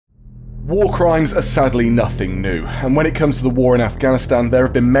War crimes are sadly nothing new, and when it comes to the war in Afghanistan, there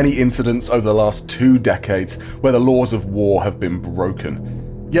have been many incidents over the last 2 decades where the laws of war have been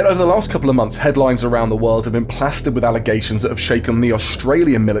broken. Yet over the last couple of months, headlines around the world have been plastered with allegations that have shaken the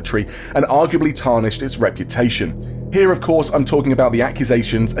Australian military and arguably tarnished its reputation. Here, of course, I'm talking about the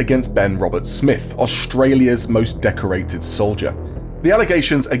accusations against Ben Roberts-Smith, Australia's most decorated soldier. The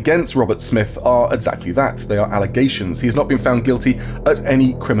allegations against Robert Smith are exactly that. They are allegations. He has not been found guilty at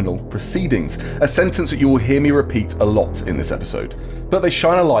any criminal proceedings, a sentence that you will hear me repeat a lot in this episode. But they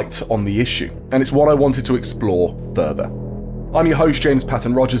shine a light on the issue, and it's what I wanted to explore further. I'm your host, James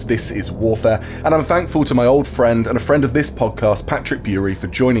Patton Rogers. This is Warfare, and I'm thankful to my old friend and a friend of this podcast, Patrick Bury, for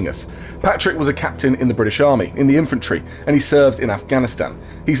joining us. Patrick was a captain in the British Army, in the infantry, and he served in Afghanistan.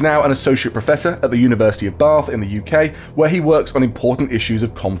 He's now an associate professor at the University of Bath in the UK, where he works on important issues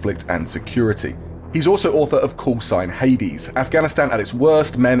of conflict and security. He's also author of Call Sign Hades, Afghanistan at its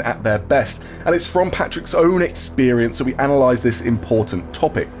worst, men at their best, and it's from Patrick's own experience that we analyse this important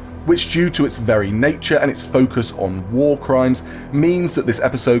topic, which, due to its very nature and its focus on war crimes, means that this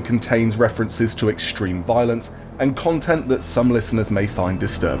episode contains references to extreme violence and content that some listeners may find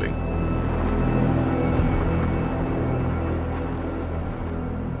disturbing.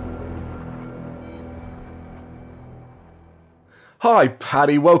 Hi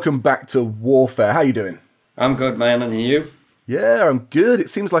Paddy, welcome back to Warfare. How you doing? I'm good, man, and you? Yeah, I'm good. It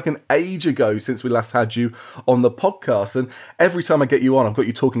seems like an age ago since we last had you on the podcast, and every time I get you on, I've got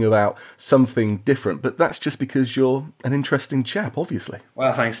you talking about something different, but that's just because you're an interesting chap, obviously.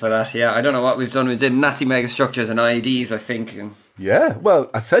 Well, thanks for that. Yeah, I don't know what we've done. We did Nazi megastructures and IEDs, I think. Yeah, well,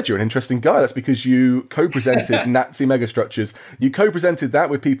 I said you're an interesting guy. That's because you co-presented Nazi megastructures. You co-presented that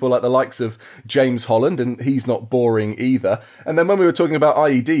with people like the likes of James Holland, and he's not boring either. And then when we were talking about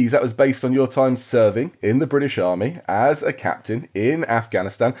IEDs, that was based on your time serving in the British Army as a captain in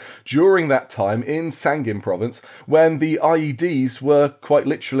Afghanistan during that time in Sangin province, when the IEDs were quite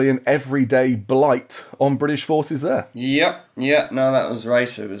literally an everyday blight on British forces there. Yep, no, that was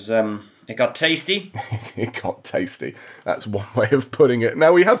right. It was, it got tasty. It got tasty. That's one way of putting it.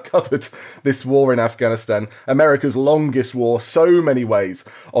 Now, we have covered this war in Afghanistan, America's longest war, so many ways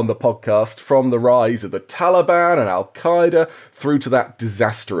on the podcast, from the rise of the Taliban and Al-Qaeda through to that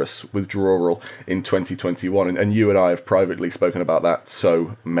disastrous withdrawal in 2021. And you and I have privately spoken about that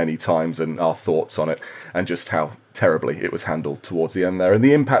so many times and our thoughts on it and just how terribly it was handled towards the end there, and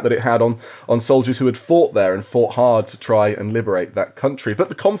the impact that it had on soldiers who had fought there and fought hard to try and liberate that country. But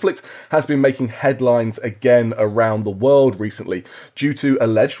the conflict has been making headlines again around the world recently due to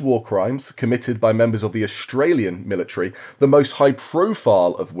alleged war crimes committed by members of the Australian military, the most high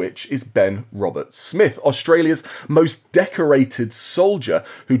profile of which is Ben Roberts-Smith, Australia's most decorated soldier,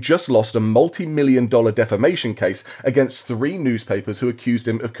 who just lost a multi-million-dollar defamation case against 3 newspapers who accused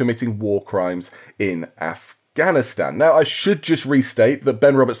him of committing war crimes in Afghanistan. Now, I should just restate that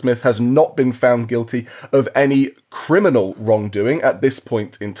Ben Roberts-Smith has not been found guilty of any criminal wrongdoing at this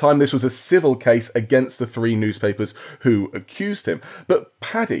point in time. This was a civil case against the 3 newspapers who accused him. But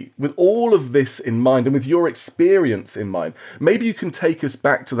Paddy, with all of this in mind and with your experience in mind, maybe you can take us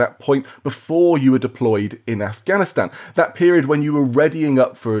back to that point before you were deployed in Afghanistan, that period when you were readying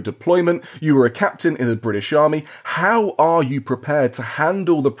up for a deployment, you were a captain in the British Army. How are you prepared to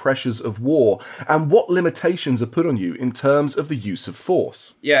handle the pressures of war, and what limitations are put on you in terms of the use of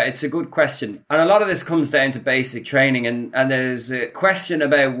force? Yeah, it's a good question. And a lot of this comes down to basic training, and there's a question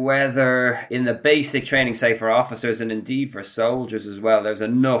about whether in the basic training, say for officers and indeed for soldiers as well, there's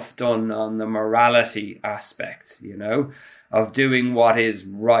enough done on the morality aspect, of doing what is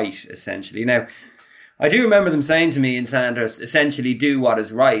right, essentially. Now, I do remember them saying to me in Sandhurst, essentially do what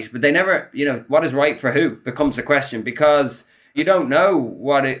is right, but they never, what is right for who becomes the question, because you don't know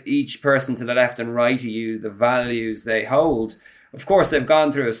what each person to the left and right of you, the values they hold. Of course, they've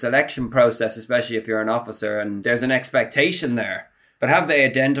gone through a selection process, especially if you're an officer, and there's an expectation there. But have they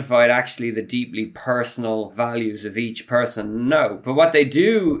identified actually the deeply personal values of each person? No. But what they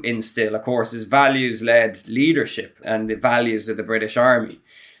do instill, of course, is values-led leadership and the values of the British Army.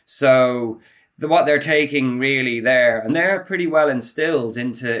 So what they're taking really there, and they're pretty well instilled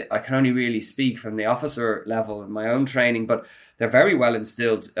into, I can only really speak from the officer level of my own training, but they're very well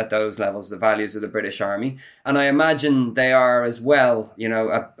instilled at those levels, the values of the British Army. And I imagine they are as well,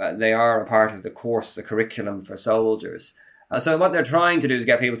 they are a part of the course, the curriculum for soldiers. So what they're trying to do is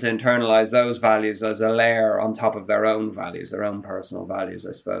get people to internalise those values as a layer on top of their own values, their own personal values,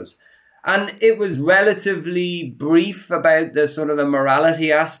 I suppose. And it was relatively brief about the sort of the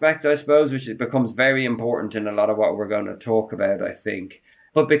morality aspect, I suppose, which becomes very important in a lot of what we're going to talk about, I think.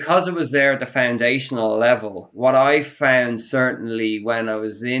 But because it was there at the foundational level, what I found certainly when I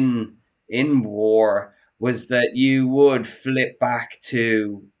was in in war was that you would flip back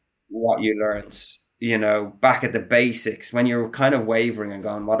to what you learned, back at the basics when you're kind of wavering and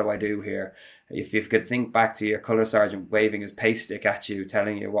going, what do I do here? If you could think back to your colour sergeant waving his pace stick at you,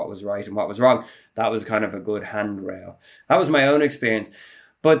 telling you what was right and what was wrong, that was kind of a good handrail. That was my own experience.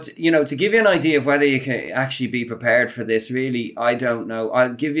 But, to give you an idea of whether you can actually be prepared for this, really, I don't know.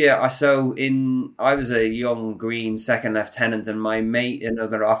 I'll give you, I was a young green second lieutenant, and my mate,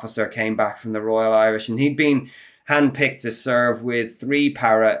 another officer, came back from the Royal Irish, and he'd been handpicked to serve with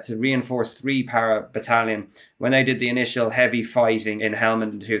to reinforce 3 para battalion when they did the initial heavy fighting in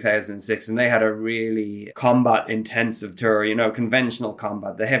Helmand in 2006. And they had a really combat intensive tour, conventional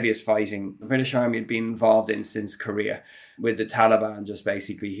combat, the heaviest fighting the British Army had been involved in since Korea, with the Taliban just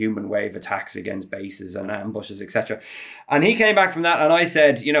basically human wave attacks against bases and ambushes, etc. And he came back from that, and I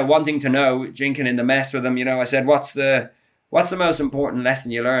said, wanting to know, drinking in the mess with him, I said, what's the most important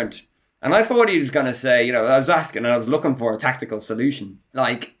lesson you learned? And I thought he was going to say, I was asking and I was looking for a tactical solution.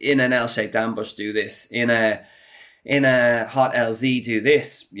 Like, in an L-shaped ambush, do this. In a hot LZ, do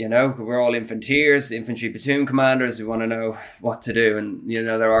this. We're all infantry platoon commanders. We want to know what to do. And,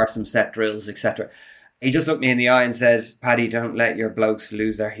 there are some set drills, etc. He just looked me in the eye and said, Paddy, don't let your blokes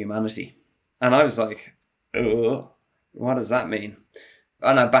lose their humanity. And I was like, oh, what does that mean?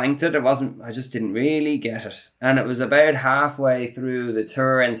 And I banked it. I just didn't really get it. And it was about halfway through the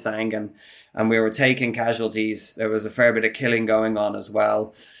tour in Sangan, and we were taking casualties. There was a fair bit of killing going on as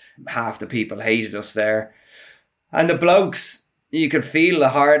well. Half the people hated us there. And the blokes, you could feel the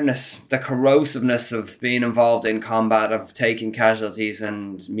hardness, the corrosiveness of being involved in combat, of taking casualties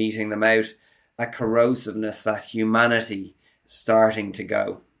and meeting them out. That corrosiveness, that humanity starting to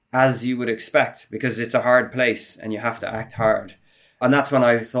go, as you would expect, because it's a hard place and you have to act hard. And that's when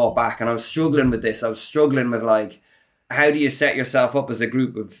I thought back, and I was struggling with this. I was struggling with, how do you set yourself up as a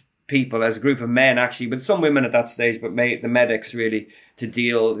group of people, as a group of men, actually, but some women at that stage, but the medics really, to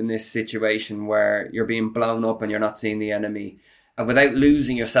deal in this situation where you're being blown up and you're not seeing the enemy without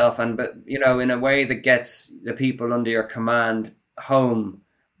losing yourself, but in a way that gets the people under your command home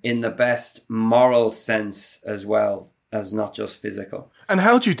in the best moral sense as well as not just physical. And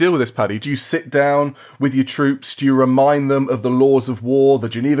how do you deal with this, Paddy? Do you sit down with your troops? Do you remind them of the laws of war, the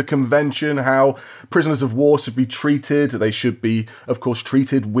Geneva Convention, how prisoners of war should be treated? They should be, of course,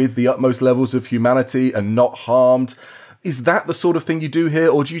 treated with the utmost levels of humanity and not harmed. Is that the sort of thing you do here,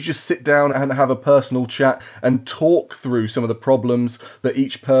 or do you just sit down and have a personal chat and talk through some of the problems that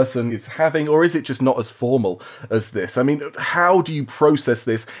each person is having, or is it just not as formal as this? I mean, how do you process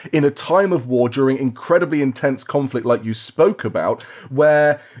this in a time of war during incredibly intense conflict like you spoke about,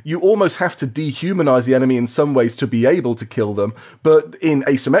 where you almost have to dehumanize the enemy in some ways to be able to kill them, but in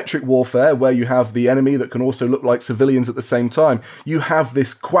asymmetric warfare, where you have the enemy that can also look like civilians at the same time, you have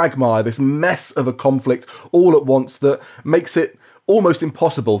this quagmire, this mess of a conflict all at once that makes it almost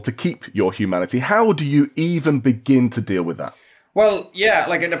impossible to keep your humanity. How do you even begin to deal with that? Well, yeah,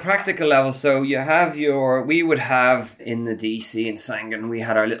 at a practical level, so we would have in the DC in Sangan, we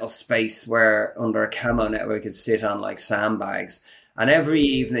had our little space where under a camo net we could sit on sandbags. And every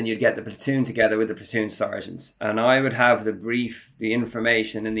evening you'd get the platoon together with the platoon sergeants. And I would have the brief, the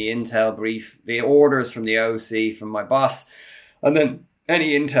information and the intel brief, the orders from the OC, from my boss, and then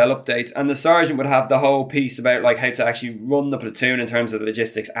any intel updates, and the sergeant would have the whole piece about how to actually run the platoon in terms of the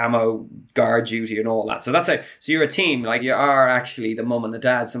logistics, ammo, guard duty and all that. So that's so you're a team, you are actually the mum and the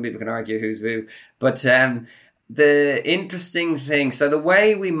dad. Some people can argue who's who, but the interesting thing, so the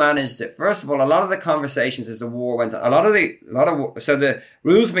way we managed it, first of all, a lot of the conversations as the war went on, so the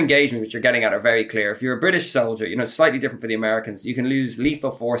rules of engagement which you're getting at are very clear. If you're a British soldier, it's slightly different for the Americans. You can use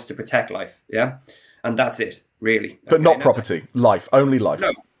lethal force to protect life, yeah? And that's it, really. But not property. Life. Only life.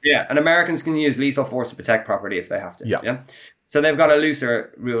 No. Yeah. And Americans can use lethal force to protect property if they have to. Yeah. So they've got a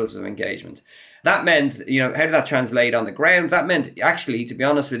looser rules of engagement. That meant, how did that translate on the ground? That meant, actually, to be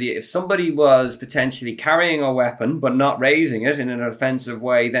honest with you, if somebody was potentially carrying a weapon but not raising it in an offensive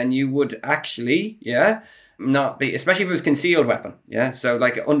way, then you would actually, not be, especially if it was concealed weapon. Yeah. So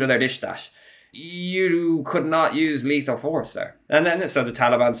under their dish dash. You could not use lethal force there. And then so the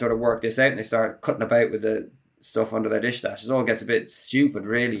Taliban sort of worked this out and they started cutting about with the stuff under their dish dash. It all gets a bit stupid,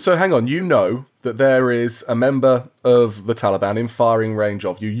 really. So hang on, you know that there is a member of the Taliban in firing range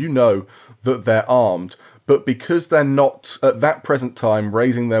of you. You know that they're armed, but because they're not at that present time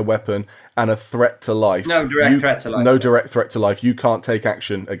raising their weapon and a threat to life. No direct threat to life. No direct threat to life. You can't take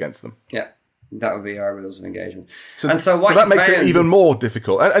action against them. Yeah. That would be our rules of engagement. So that makes it even more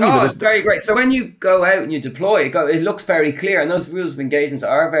difficult. And it's very great. So when you go out and you deploy, it looks very clear, and those rules of engagement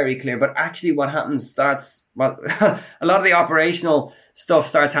are very clear. But actually what happens a lot of the operational stuff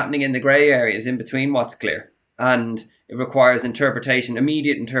starts happening in the grey areas in between what's clear. And it requires interpretation,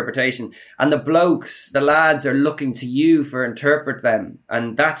 immediate interpretation. And the lads are looking to you for interpret them.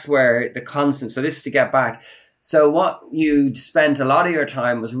 And that's where so this is to get back. So what you spent a lot of your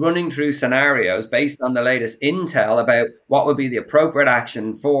time was running through scenarios based on the latest intel about what would be the appropriate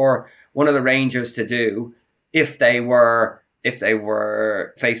action for one of the Rangers to do if they were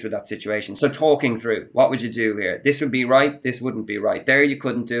faced with that situation. So talking through, what would you do here? This would be right. This wouldn't be right. There you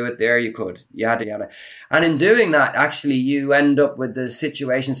couldn't do it. There you could. Yada, yada. And in doing that, actually, you end up with the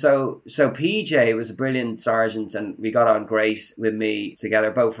situation. So PJ was a brilliant sergeant, and we got on great with me together,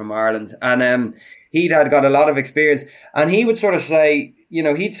 both from Ireland. And he'd got a lot of experience, and he would sort of say,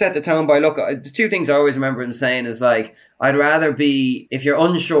 he'd set the tone by, look, the two things I always remember him saying is like, I'd rather be, if you're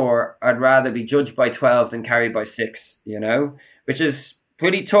unsure, I'd rather be judged by 12 than carried by 6, which is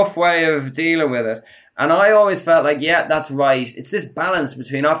pretty tough way of dealing with it. And I always felt like, yeah, that's right. It's this balance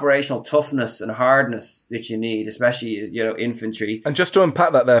between operational toughness and hardness that you need, especially, infantry. And just to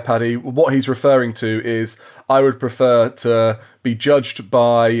unpack that there, Paddy, what he's referring to is I would prefer to be judged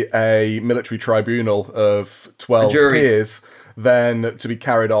by a military tribunal of 12 peers than to be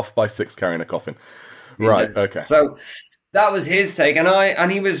carried off by 6 carrying a coffin. Right, okay. So that was his take,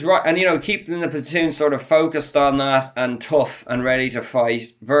 and he was right, and keeping the platoon sort of focused on that and tough and ready to fight,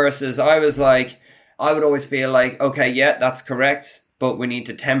 versus I would always feel like, okay, yeah, that's correct, but we need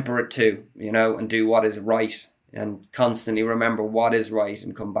to temper it too, and do what is right, and constantly remember what is right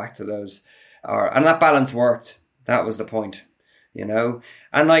and come back to those. And that balance worked. That was the point. And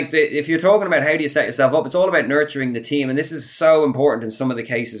if you're talking about how do you set yourself up, it's all about nurturing the team. And this is so important in some of the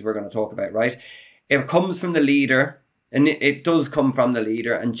cases we're going to talk about, right? It comes from the leader, and it does come from the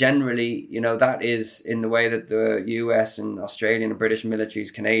leader. And generally, that is in the way that the US and Australian and British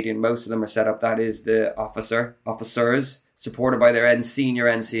militaries, Canadian, most of them are set up. That is the officers supported by their senior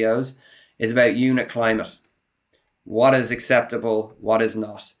NCOs, is about unit climate. What is acceptable? What is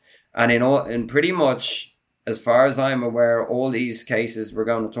not? And in pretty much, as far as I'm aware, all these cases we're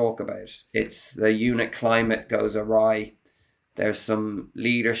going to talk about, it's the unit climate goes awry. There's some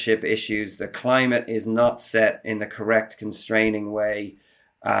leadership issues. The climate is not set in the correct constraining way.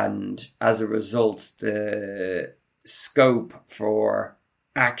 And as a result, the scope for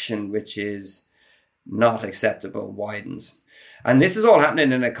action, which is not acceptable, widens. And this is all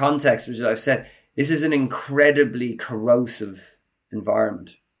happening in a context, which I've said, this is an incredibly corrosive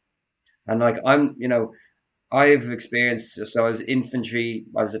environment. And I've experienced, so I was infantry,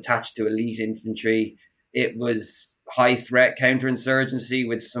 I was attached to elite infantry. It was high threat counterinsurgency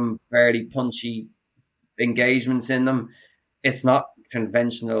with some fairly punchy engagements in them. It's not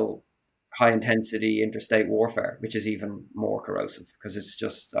conventional high intensity interstate warfare, which is even more corrosive because it's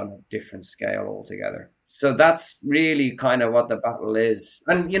just on a different scale altogether. So that's really kind of what the battle is.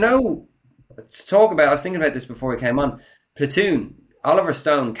 And, to talk about, I was thinking about this before we came on, platoon. Oliver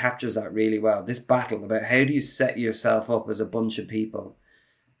Stone captures that really well. This battle about how do you set yourself up as a bunch of people?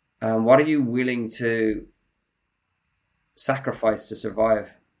 What are you willing to sacrifice to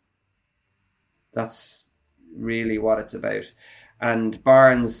survive? That's really what it's about. And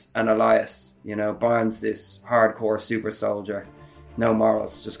Barnes and Elias, Barnes, this hardcore super soldier, no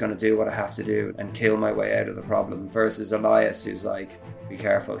morals, just going to do what I have to do and kill my way out of the problem, versus Elias, who's like, be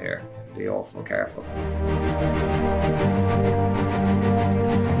careful here, be awful careful.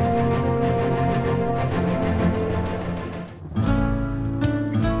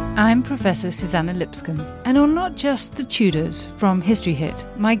 I'm Professor Susanna Lipscomb, and on Not Just the Tudors from History Hit,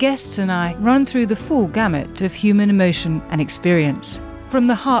 my guests and I run through the full gamut of human emotion and experience. From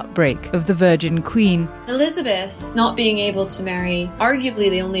the heartbreak of the Virgin Queen, Elizabeth not being able to marry arguably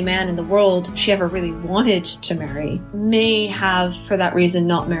the only man in the world she ever really wanted to marry, may have for that reason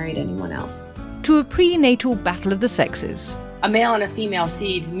not married anyone else, to a prenatal battle of the sexes. A male and a female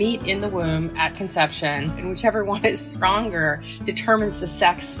seed meet in the womb at conception, and whichever one is stronger determines the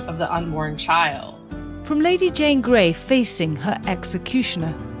sex of the unborn child. From Lady Jane Grey facing her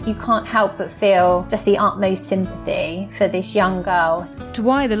executioner, you can't help but feel just the utmost sympathy for this young girl. To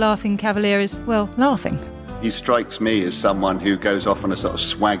why the Laughing Cavalier is, well, laughing. He strikes me as someone who goes off on a sort of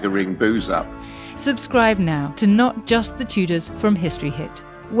swaggering booze-up. Subscribe now to Not Just the Tudors from History Hit,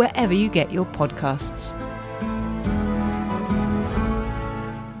 wherever you get your podcasts.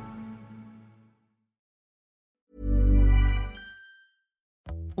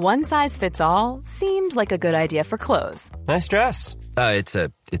 One size fits all seemed like a good idea for clothes. Nice dress. It's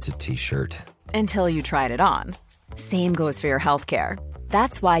a t-shirt. Until you tried it on. Same goes for your healthcare.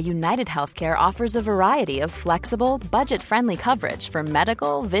 That's why United Healthcare offers a variety of flexible, budget-friendly coverage for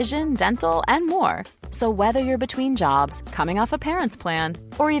medical, vision, dental, and more. So whether you're between jobs, coming off a parent's plan,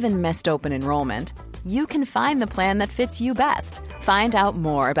 or even missed open enrollment, you can find the plan that fits you best. Find out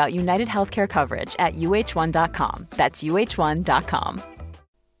more about United Healthcare coverage at uh1.com. That's uh1.com.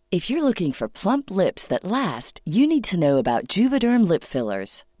 If you're looking for plump lips that last, you need to know about Juvederm lip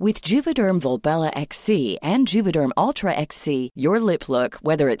fillers. With Juvederm Volbella XC and Juvederm Ultra XC, your lip look,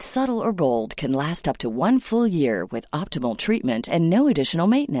 whether it's subtle or bold, can last up to 1 full year with optimal treatment and no additional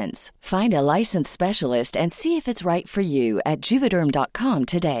maintenance. Find a licensed specialist and see if it's right for you at Juvederm.com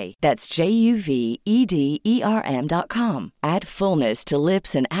today. That's JUVEDERM.com. Add fullness to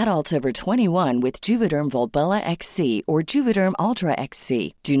lips in adults over 21 with Juvederm Volbella XC or Juvederm Ultra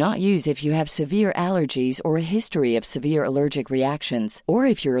XC. Do not use if you have severe allergies or a history of severe allergic reactions, or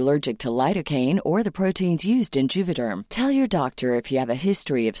if you're allergic to lidocaine or the proteins used in Juvederm. Tell your doctor if you have a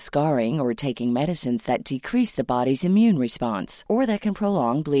history of scarring or taking medicines that decrease the body's immune response or that can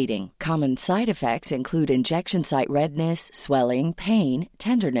prolong bleeding. Common side effects include injection site redness, swelling, pain,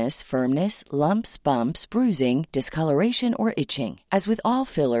 tenderness, firmness, lumps, bumps, bruising, discoloration, or itching. As with all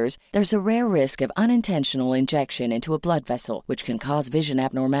fillers, there's a rare risk of unintentional injection into a blood vessel, which can cause vision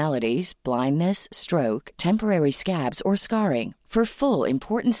abnormalities, blindness, stroke, temporary scabs, or scarring. For full,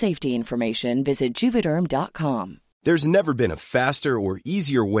 important safety information, visit Juvederm.com. There's never been a faster or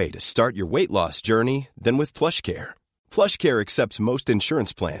easier way to start your weight loss journey than with PlushCare. PlushCare accepts most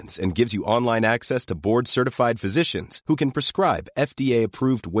insurance plans and gives you online access to board-certified physicians who can prescribe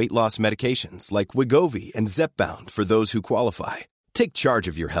FDA-approved weight loss medications like Wegovy and Zepbound for those who qualify. Take charge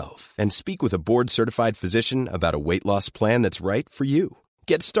of your health and speak with a board-certified physician about a weight loss plan that's right for you.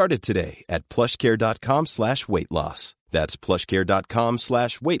 Get started today at plushcare.com/weight loss. That's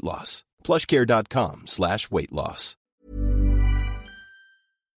plushcare.com/weight loss. plushcare.com/weight loss.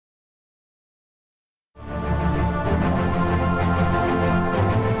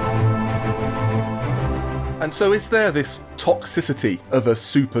 And so is there this toxicity of a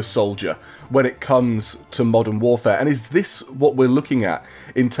super soldier when it comes to modern warfare? And is this what we're looking at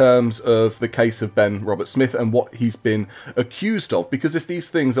in terms of the case of Ben Roberts-Smith and what he's been accused of? Because if these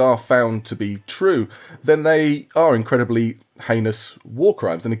things are found to be true, then they are incredibly heinous war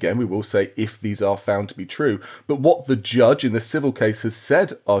crimes. And again, we will say if these are found to be true. But what the judge in the civil case has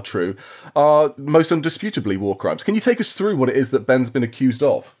said are true are most undisputably war crimes. Can you take us through what it is that Ben's been accused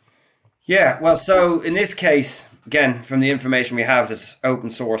of? Yeah, well, so in this case, again, from the information we have that's open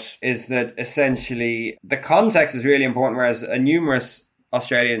source, is that essentially the context is really important, whereas numerous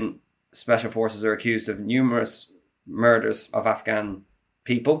Australian special forces are accused of numerous murders of Afghan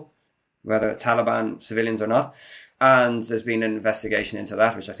people, whether Taliban civilians or not. And there's been an investigation into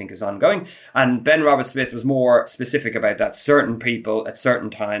that, which I think is ongoing. And Ben Roberts-Smith was more specific about that. Certain people at certain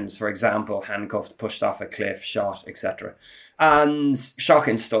times, for example, handcuffed, pushed off a cliff, shot, etc. And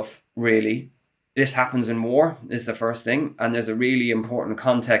shocking stuff, really. This happens in war, is the first thing. And there's a really important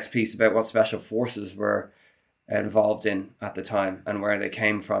context piece about what special forces were involved in at the time and where they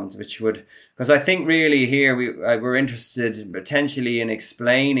came from, which would, because I think really here we're interested potentially in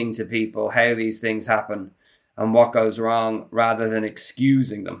explaining to people how these things happen and what goes wrong rather than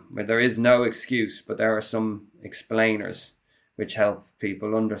excusing them. Where there is no excuse, but there are some explainers which help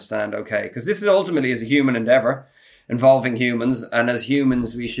people understand, okay, because this is ultimately is a human endeavor involving humans, and as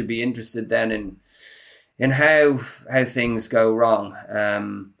humans we should be interested then in how things go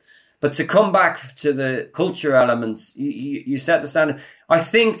wrong. But to come back to the culture elements, you set the standard. I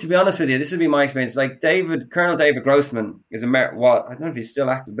think, to be honest with you, this would be my experience. Like Colonel David Grossman is I don't know if he's still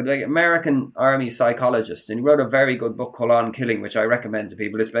active, but like American Army psychologist, and he wrote a very good book called On Killing, which I recommend to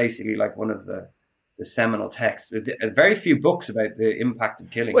people. It's basically like one of the seminal texts. Very few books about the impact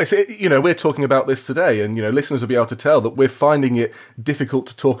of killing. Well, we're talking about this today, and listeners will be able to tell that we're finding it difficult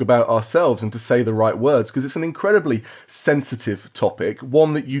to talk about ourselves and to say the right words because it's an incredibly sensitive topic,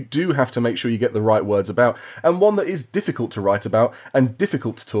 one that you do have to make sure you get the right words about, and one that is difficult to write about and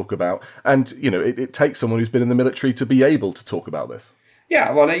difficult to talk about. And it takes someone who's been in the military to be able to talk about this.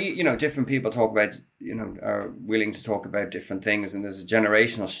 Yeah, well, different people talk about, are willing to talk about different things. And there's a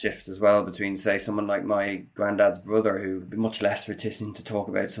generational shift as well between, say, someone like my granddad's brother who would be much less reticent to talk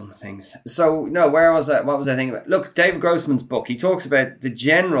about some things. So, no, where was I? What was I thinking about? Look, David Grossman's book, he talks about the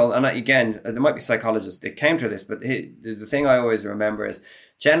general, and again, there might be psychologists that counter this, but the thing I always remember is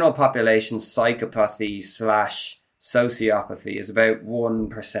general population psychopathy / sociopathy is about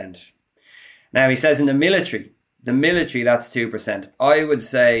 1%. Now, he says in the military, that's 2%. I would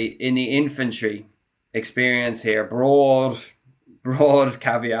say in the infantry experience here, broad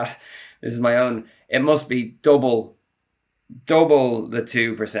caveat, this is my own, it must be double the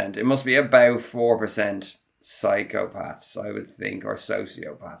 2%. It must be about 4% psychopaths, I would think, or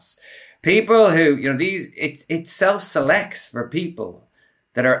sociopaths. People who, it self-selects for people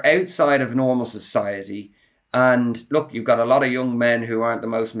that are outside of normal society. And look, you've got a lot of young men who aren't the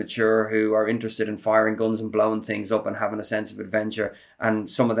most mature, who are interested in firing guns and blowing things up and having a sense of adventure. And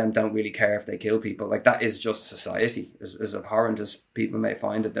some of them don't really care if they kill people. Like, that is just society, as abhorrent as people may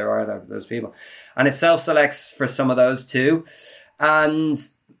find that there are those people. And it self-selects for some of those too. And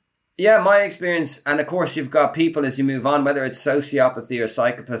yeah, my experience, and of course you've got people as you move on, whether it's sociopathy or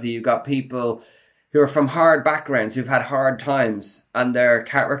psychopathy, you've got people who are from hard backgrounds, who've had hard times, and their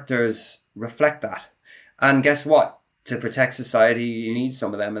characters reflect that. And guess what? To protect society, you need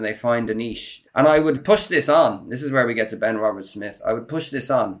some of them, and they find a niche. And I would push this on. This is where we get to Ben Roberts-Smith. I would push this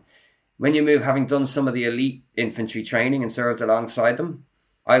on. When you move, having done some of the elite infantry training and served alongside them,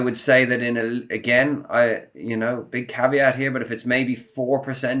 I would say that big caveat here, but if it's maybe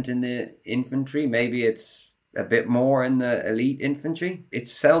 4% in the infantry, maybe it's a bit more in the elite infantry.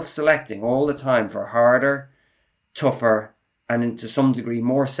 It's self-selecting all the time for harder, tougher, and to some degree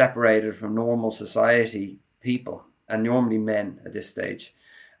more separated from normal society people, and normally men at this stage.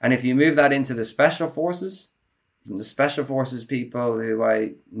 And if you move that into the special forces, from the special forces people who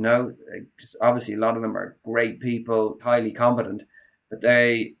I know, obviously a lot of them are great people, highly competent, but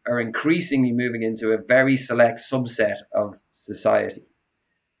they are increasingly moving into a very select subset of society.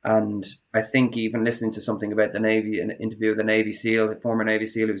 And I think even listening to something about the Navy, an interview of the Navy SEAL, the former Navy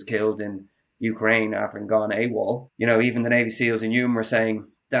SEAL who was killed in Ukraine after having gone AWOL, even the Navy SEALs in Hume were saying,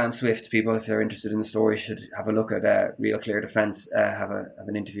 Dan Swift, people, if they're interested in the story, should have a look at Real Clear Defence, have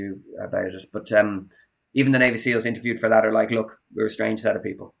an interview about it. But even the Navy SEALs interviewed for that are like, look, we're a strange set of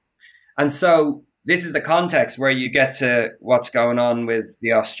people. And so this is the context where you get to what's going on with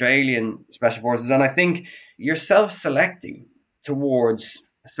the Australian Special Forces. And I think you're self-selecting towards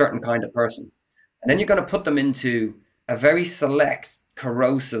a certain kind of person. And then you're going to put them into a very select,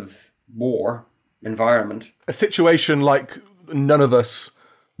 corrosive war environment. A situation like none of us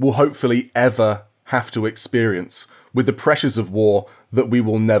will hopefully ever have to experience, with the pressures of war that we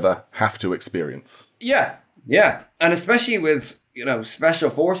will never have to experience. Yeah. And especially with, special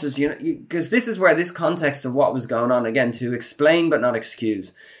forces, because this is where this context of what was going on, again, to explain but not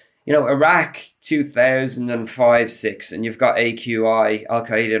excuse. Iraq 2005-06, and you've got AQI,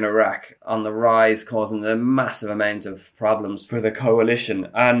 Al-Qaeda in Iraq, on the rise, causing a massive amount of problems for the coalition.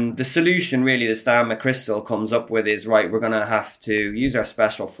 And the solution really that Stan McChrystal comes up with is, right, we're going to have to use our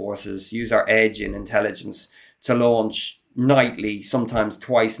special forces, use our edge in intelligence to launch nightly, sometimes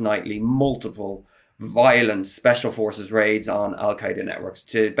twice nightly, multiple violent special forces raids on Al-Qaeda networks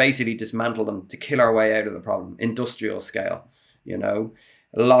to basically dismantle them, to kill our way out of the problem, industrial scale,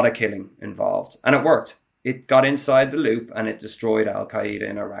 a lot of killing involved. And it worked. It got inside the loop and it destroyed Al-Qaeda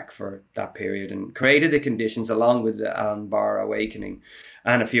in Iraq for that period and created the conditions, along with the Anbar awakening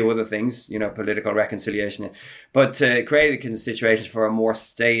and a few other things, political reconciliation, but created the situations for a more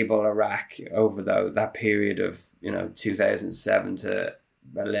stable Iraq over that period of, 2007 to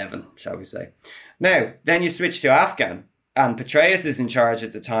 11, shall we say. Now, then you switch to Afghan. And Petraeus is in charge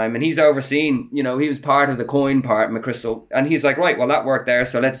at the time, and he's overseen, he was part of the coin part, McChrystal, and he's like, right, well, that worked there,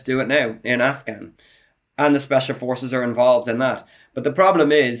 so let's do it now in Afghan. And the special forces are involved in that. But the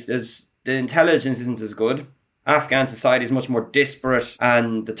problem is the intelligence isn't as good. Afghan society is much more disparate,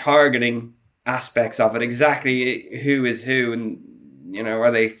 and the targeting aspects of it, exactly who is who, and,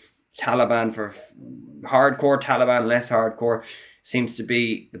 are they Taliban for hardcore Taliban, less hardcore, seems to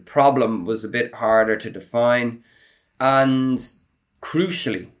be, the problem was a bit harder to define. And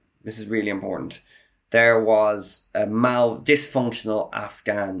crucially, this is really important, there was a dysfunctional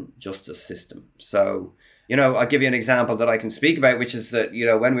Afghan justice system. So, I'll give you an example that I can speak about, which is that,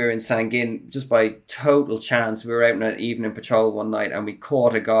 when we were in Sangin, just by total chance, we were out on an evening patrol one night and we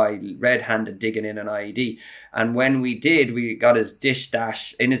caught a guy red-handed digging in an IED. And when we did, we got his dish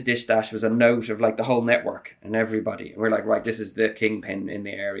dash. In his dish dash was a note of like the whole network and everybody. And we're like, right, this is the kingpin in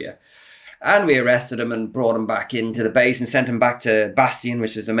the area. And we arrested him and brought him back into the base and sent him back to Bastion,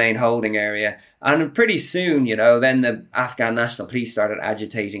 which is the main holding area. And pretty soon, then the Afghan National Police started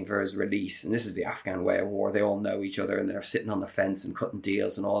agitating for his release. And this is the Afghan way of war. They all know each other and they're sitting on the fence and cutting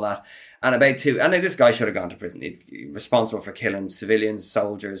deals and all that. And this guy should have gone to prison. He's responsible for killing civilians,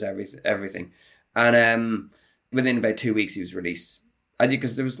 soldiers, everything. And within about 2 weeks, he was released.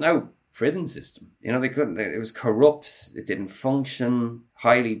 Because there was no prison system. They couldn't, it was corrupt, it didn't function,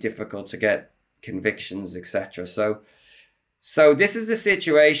 highly difficult to get convictions, etc. So So this is the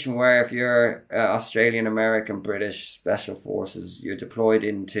situation where if you're Australian, American, British Special Forces, you're deployed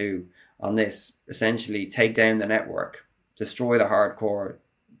into, on this, essentially take down the network, destroy the hardcore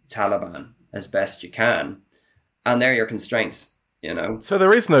Taliban as best you can. And they're your constraints, you know. So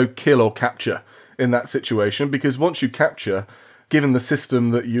there is no kill or capture in that situation, because once you capture, given the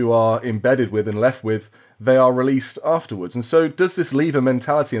system that you are embedded with and left with, they are released afterwards. And so does this leave a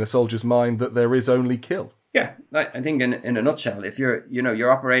mentality in a soldier's mind that there is only kill? Yeah, I think in a nutshell, if you're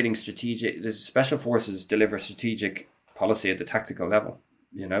operating strategic, the special forces deliver strategic policy at the tactical level,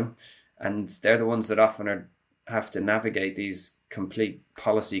 you know, and they're the ones that often have to navigate these complete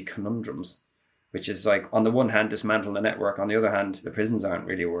policy conundrums, which is like, on the one hand, dismantle the network. On the other hand, the prisons aren't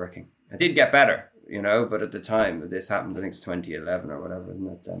really working. It did get better, you know, but at the time this happened, I think it's 2011 or whatever, isn't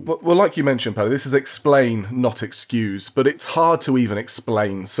it? Well, like you mentioned, Paddy, this is explain, not excuse, but it's hard to even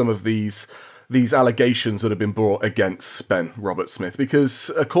explain some of these allegations that have been brought against Ben Roberts-Smith,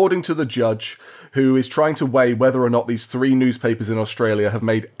 because according to the judge who is trying to weigh whether or not these 3 newspapers in Australia have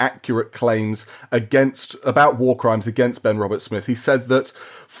made accurate claims about war crimes against Ben Roberts-Smith, he said that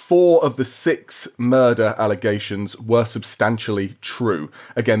 4 of the 6 murder allegations were substantially true.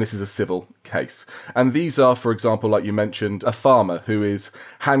 Again, this is a civil case. And these are, for example, like you mentioned, a farmer who is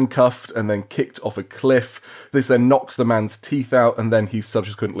handcuffed and then kicked off a cliff. This then knocks the man's teeth out and then he's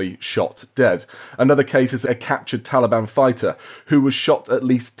subsequently shot dead. Another case is a captured Taliban fighter who was shot at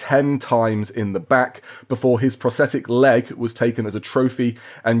least 10 times in the back before his prosthetic leg was taken as a trophy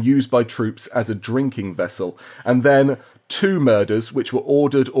and used by troops as a drinking vessel. And then 2 murders which were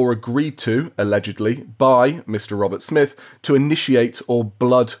ordered or agreed to, allegedly, by Mr. Roberts-Smith to initiate or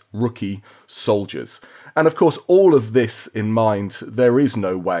blood rookie soldiers. And of course, all of this in mind, there is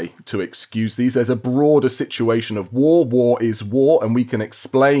no way to excuse these. There's a broader situation of war. War is war, and we can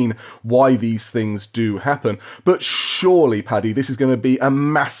explain why these things do happen. But surely, Paddy, this is going to be a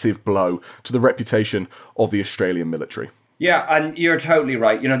massive blow to the reputation of the Australian military. Yeah, and you're totally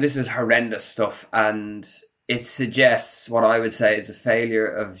right. You know, this is horrendous stuff, and it suggests what I would say is a failure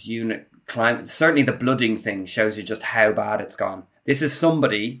of unit climate. Certainly the blooding thing shows you just how bad it's gone. This is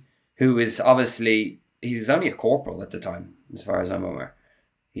somebody who is obviously, he was only a corporal at the time, as far as I'm aware.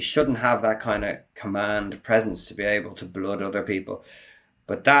 He shouldn't have that kind of command presence to be able to blood other people.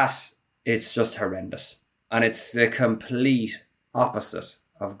 But it's just horrendous. And it's the complete opposite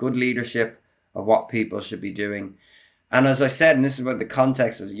of good leadership, of what people should be doing. And as I said, and this is what the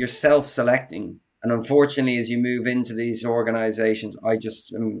context is, you're self-selecting. And unfortunately, as you move into these organizations, I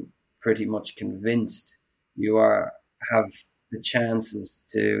just am pretty much convinced you have the chances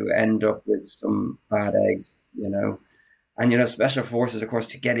to end up with some bad eggs, you know. And, you know, special forces, of course,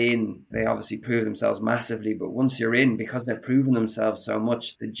 to get in, they obviously prove themselves massively. But once you're in, because they've proven themselves so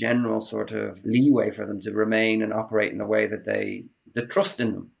much, the general sort of leeway for them to remain and operate in a way that the trust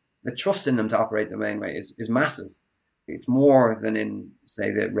in them to operate the main way is massive. It's more than in,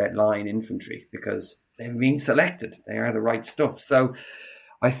 say, the Red Line infantry, because they've been selected. They are the right stuff. So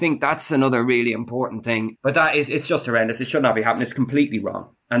I think that's another really important thing. But it's just horrendous. It should not be happening. It's completely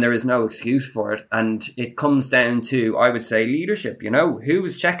wrong. And there is no excuse for it. And it comes down to, I would say, leadership, you know, who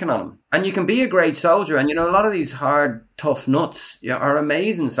is checking on them. And you can be a great soldier. And, you know, a lot of these hard, tough nuts are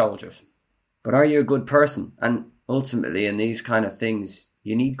amazing soldiers. But are you a good person? And ultimately, in these kind of things,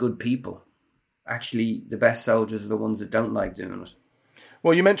 you need good people. Actually, the best soldiers are the ones that don't like doing it.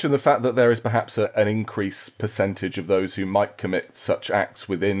 Well, you mentioned the fact that there is perhaps an increased percentage of those who might commit such acts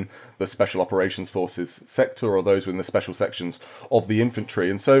within the Special Operations Forces sector or those within the special sections of the infantry.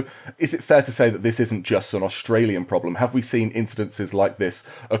 And so is it fair to say that this isn't just an Australian problem? Have we seen incidences like this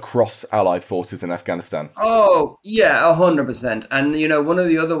across Allied forces in Afghanistan? Oh, yeah, 100%. And, you know, one of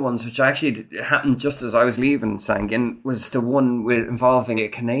the other ones, which actually happened just as I was leaving Sangin, was the one involving a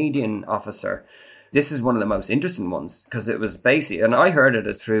Canadian officer. This is one of the most interesting ones because it was basically, and I heard it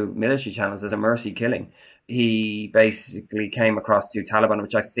as through military channels, as a mercy killing. He basically came across 2 Taliban,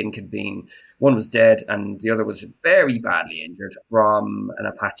 which I think had been, one was dead and the other was very badly injured from an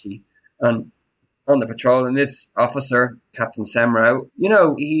Apache. And on the patrol, and this officer, Captain Semrau, you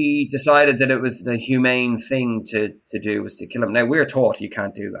know, he decided that it was the humane thing to do was to kill him. Now, we're taught you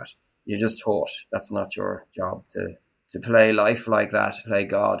can't do that. You're just taught. That's not your job to play life like that, play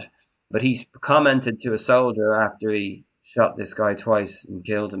God. But he commented to a soldier after he shot this guy twice and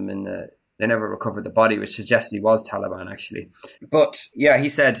killed him, and they never recovered the body, which suggests he was Taliban, actually. But yeah, he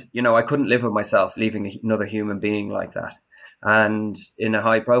said, you know, I couldn't live with myself leaving another human being like that. And in a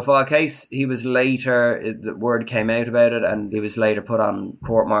high-profile case, he was later, the word came out about it, and he was later put on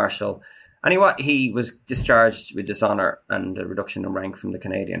court-martial. And he was discharged with dishonour and a reduction in rank from the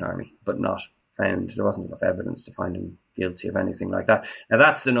Canadian Army, but not there wasn't enough evidence to find him guilty of anything like that. Now,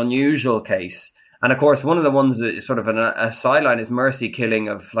 that's an unusual case. And of course, one of the ones that is sort of a sideline is mercy killing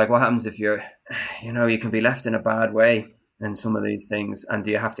of like, what happens if you're, you can be left in a bad way in some of these things. And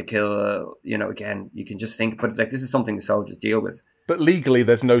do you have to kill, again, you can just think, but like, this is something the soldiers deal with. But legally,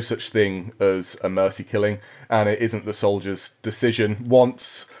 there's no such thing as a mercy killing, and it isn't the soldier's decision.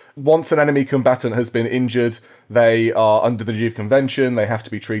 Once an enemy combatant has been injured, they are under the Geneva Convention. They have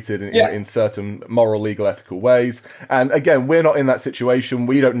to be treated in certain moral, legal, ethical ways. And again, we're not in that situation.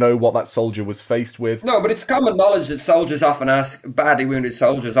 We don't know what that soldier was faced with. No, but it's common knowledge that badly wounded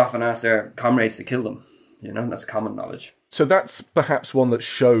soldiers often ask their comrades to kill them. That's common knowledge. So that's perhaps one that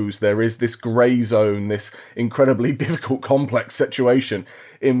shows there is this grey zone, this incredibly difficult, complex situation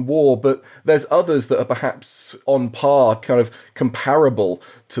in war. But there's others that are perhaps on par, kind of comparable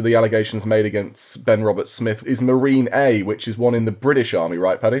to the allegations made against Ben Roberts-Smith, is Marine A, which is one in the British Army,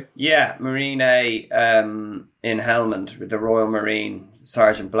 right, Paddy? Yeah, Marine A in Helmand with the Royal Marine,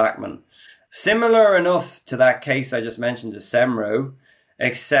 Sergeant Blackman. Similar enough to that case I just mentioned, as Semro,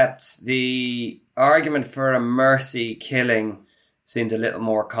 except the argument for a mercy killing seemed a little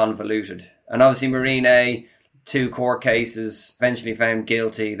more convoluted. And obviously Marine A, 2 court cases, eventually found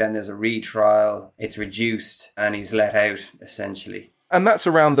guilty, then there's a retrial, it's reduced, and he's let out, essentially. And that's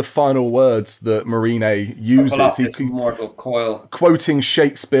around the final words that Marine A uses. Mortal coil. Quoting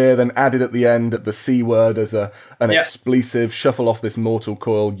Shakespeare, then added at the end the C word as an expletive, shuffle off this mortal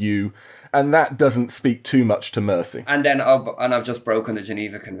coil, you. And that doesn't speak too much to mercy. And then, I've just broken the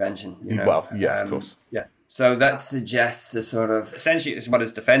Geneva Convention. Well, yeah, of course. Yeah. So that suggests a sort of, essentially what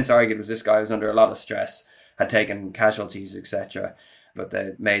his defence argued was this guy was under a lot of stress, had taken casualties, etc. But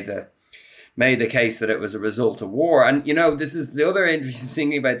they made the case that it was a result of war. And, this is the other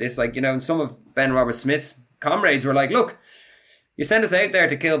interesting thing about this. Like, some of Ben Roberts-Smith's comrades were like, look, you send us out there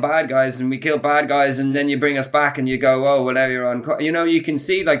to kill bad guys and we kill bad guys and then you bring us back and you go, oh, well, now you're on... you can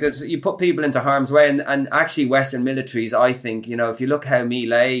see like this, you put people into harm's way and actually Western militaries, I think, if you look how My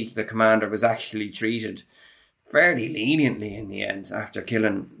Lai, the commander, was actually treated fairly leniently in the end after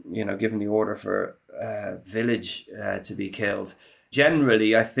killing, giving the order for a village to be killed.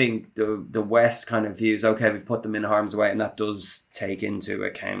 Generally, I think the West kind of views, okay, we've put them in harm's way, and that does take into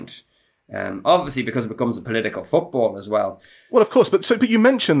account, obviously, because it becomes a political football as well. Well, of course, but you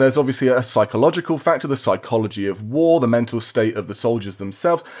mentioned there's obviously a psychological factor, the psychology of war, the mental state of the soldiers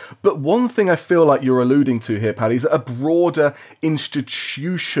themselves. But one thing I feel like you're alluding to here, Paddy, is a broader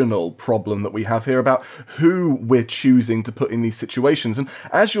institutional problem that we have here about who we're choosing to put in these situations. And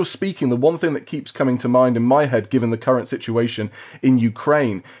as you're speaking, the one thing that keeps coming to mind in my head, given the current situation in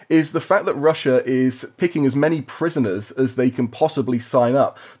Ukraine, is the fact that Russia is picking as many prisoners as they can possibly sign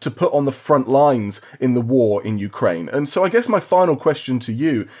up to put on the front lines in the war in Ukraine. And so I guess my final question to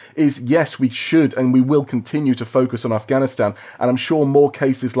you is, yes, we should and we will continue to focus on Afghanistan, and I'm sure more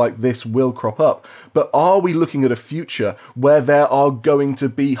cases like this will crop up. But are we looking at a future where there are going to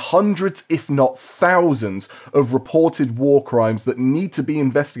be hundreds, if not thousands, of reported war crimes that need to be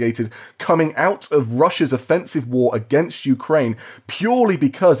investigated coming out of Russia's offensive war against Ukraine purely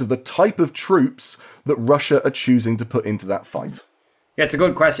because of the type of troops that Russia are choosing to put into that fight? Yeah, it's a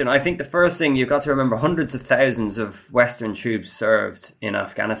good question. I think the first thing you've got to remember, hundreds of thousands of Western troops served in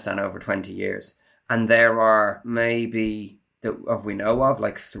Afghanistan over 20 years. And there are maybe, we know of,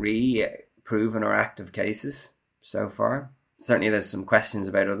 like 3 proven or active cases so far. Certainly there's some questions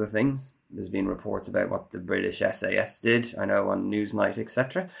about other things. There's been reports about what the British SAS did, I know, on Newsnight,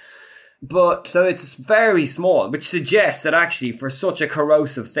 etc. But so it's very small, which suggests that actually for such a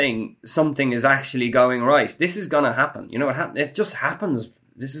corrosive thing, something is actually going right. This is going to happen. It just happens.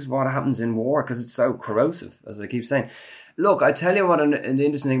 This is what happens in war because it's so corrosive, as I keep saying. Look, I tell you what an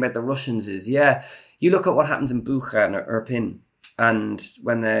interesting thing about the Russians is, you look at what happens in Bucha and Irpin, and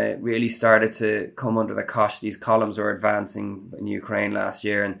when they really started to come under the cosh, these columns were advancing in Ukraine last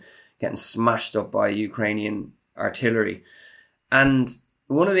year and getting smashed up by Ukrainian artillery. And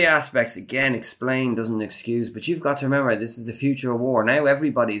one of the aspects, again, explain doesn't excuse, but you've got to remember this is the future of war. Now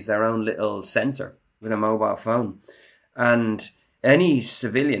everybody's their own little sensor with a mobile phone. And any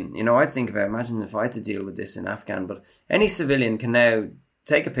civilian, I think about, imagine if I had to deal with this in Afghan, but any civilian can now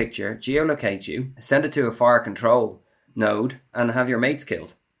take a picture, geolocate you, send it to a fire control node and have your mates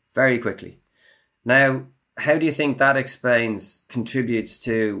killed very quickly. Now, how do you think that contributes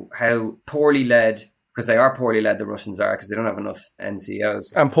to how poorly led because they are poorly led, the Russians are, because they don't have enough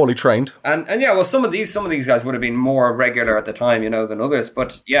NCOs. And poorly trained. And yeah, well, some of these guys would have been more regular at the time, than others.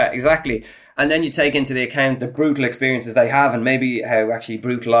 But yeah, exactly. And then you take into the account the brutal experiences they have and maybe how actually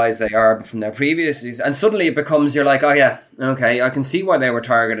brutalized they are from their previous. And suddenly it becomes, you're like, oh yeah, okay, I can see why they were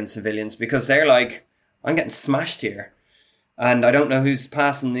targeting civilians, because they're like, I'm getting smashed here. And I don't know who's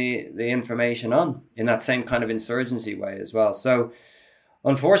passing the information on in that same kind of insurgency way as well. So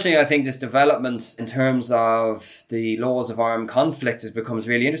unfortunately, I think this development in terms of the laws of armed conflict becomes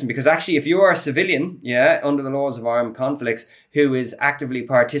really interesting, because actually if you are a civilian, under the laws of armed conflicts, who is actively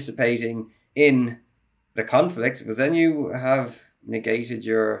participating in the conflict, well, then you have negated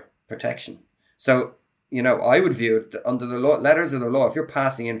your protection. So, I would view it under the letters of the law. If you're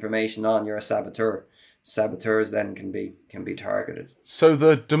passing information on, you're a saboteur. Saboteurs then can be targeted. So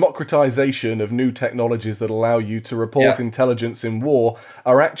the democratization of new technologies that allow you to report intelligence in war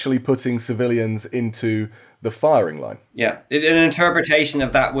are actually putting civilians into the firing line. Yeah, an interpretation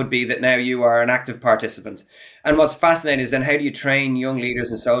of that would be that now you are an active participant. And what's fascinating is then how do you train young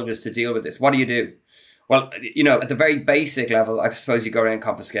leaders and soldiers to deal with this? What do you do? Well, at the very basic level, I suppose you go around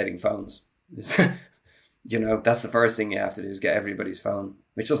confiscating phones. That's the first thing you have to do, is get everybody's phone,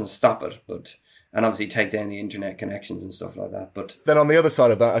 which doesn't stop it, and obviously take down the internet connections and stuff like that. But then on the other side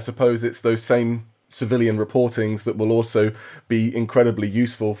of that, I suppose it's those same civilian reportings that will also be incredibly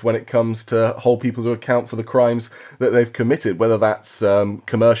useful when it comes to hold people to account for the crimes that they've committed, whether that's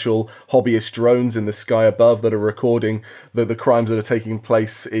commercial hobbyist drones in the sky above that are recording the crimes that are taking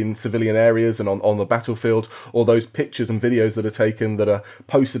place in civilian areas and on the battlefield, or those pictures and videos that are taken that are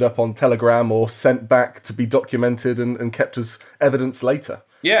posted up on Telegram or sent back to be documented and kept as evidence later.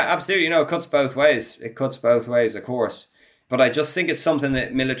 Yeah, absolutely. It cuts both ways. It cuts both ways, of course. But I just think it's something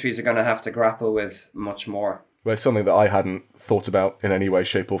that militaries are going to have to grapple with much more. Well, it's something that I hadn't thought about in any way,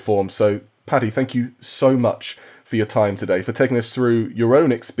 shape or form. So, Paddy, thank you so much for your time today, for taking us through your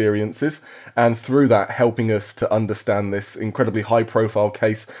own experiences and through that helping us to understand this incredibly high-profile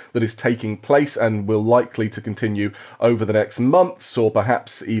case that is taking place and will likely to continue over the next months or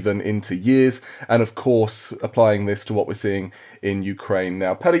perhaps even into years. And, of course, applying this to what we're seeing in Ukraine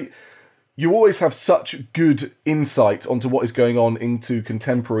now. Paddy, you always have such good insight onto what is going on into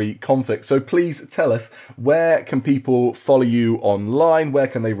contemporary conflict. So please tell us, where can people follow you online? Where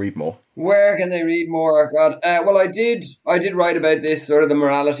can they read more? Where can they read more? God, well, I did write about this, sort of the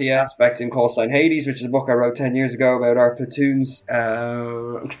morality aspect in Call Sign Hades, which is a book I wrote 10 years ago about our platoon's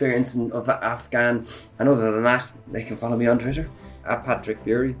experience of Afghan. And other than that, they can follow me on Twitter at Patrick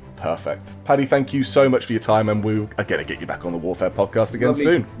Bury. Perfect. Paddy, thank you so much for your time, and we're going to get you back on the Warfare Podcast again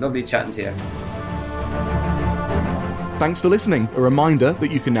soon. Lovely chatting to you. Thanks for listening. A reminder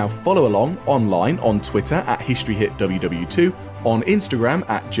that you can now follow along online on Twitter at HistoryHitWW2, on Instagram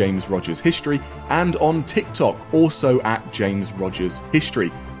at James Rogers History, and on TikTok also at James Rogers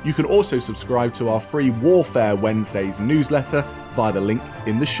History. You can also subscribe to our free Warfare Wednesdays newsletter via the link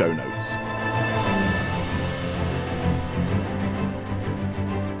in the show notes.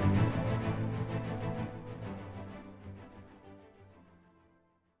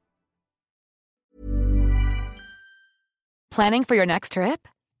 Planning for your next trip?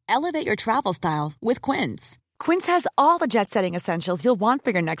 Elevate your travel style with Quince. Quince has all the jet-setting essentials you'll want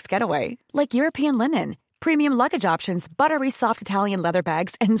for your next getaway, like European linen, premium luggage options, buttery soft Italian leather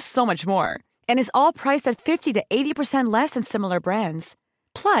bags, and so much more. And is all priced at 50 to 80% less than similar brands.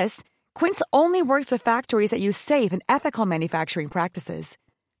 Plus, Quince only works with factories that use safe and ethical manufacturing practices.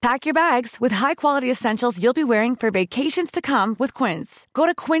 Pack your bags with high-quality essentials you'll be wearing for vacations to come with Quince. Go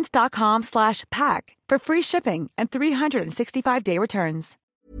to quince.com/pack for free shipping and 365-day returns.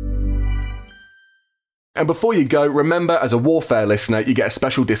 And before you go, remember, as a Warfare listener, you get a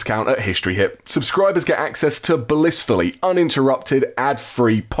special discount at History Hit. Subscribers get access to blissfully uninterrupted,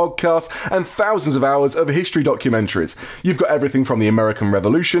 ad-free podcasts and thousands of hours of history documentaries. You've got everything from the American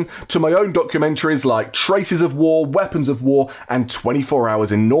Revolution to my own documentaries like Traces of War, Weapons of War, and 24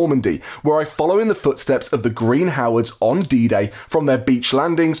 Hours in Normandy, where I follow in the footsteps of the Green Howards on D-Day, from their beach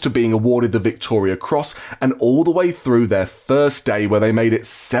landings to being awarded the Victoria Cross, and all the way through their first day where they made it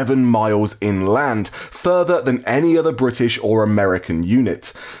 7 miles inland, further than any other British or American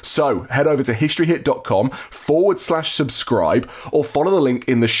unit. So head over to historyhit.com/subscribe or follow the link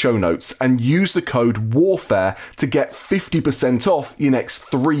in the show notes and use the code WARFARE to get 50% off your next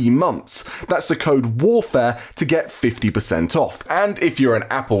 3 months. That's the code WARFARE to get 50% off. And if you're an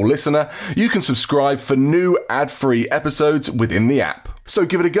Apple listener, you can subscribe for new ad-free episodes within the app. So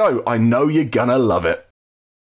give it a go. I know you're gonna love it.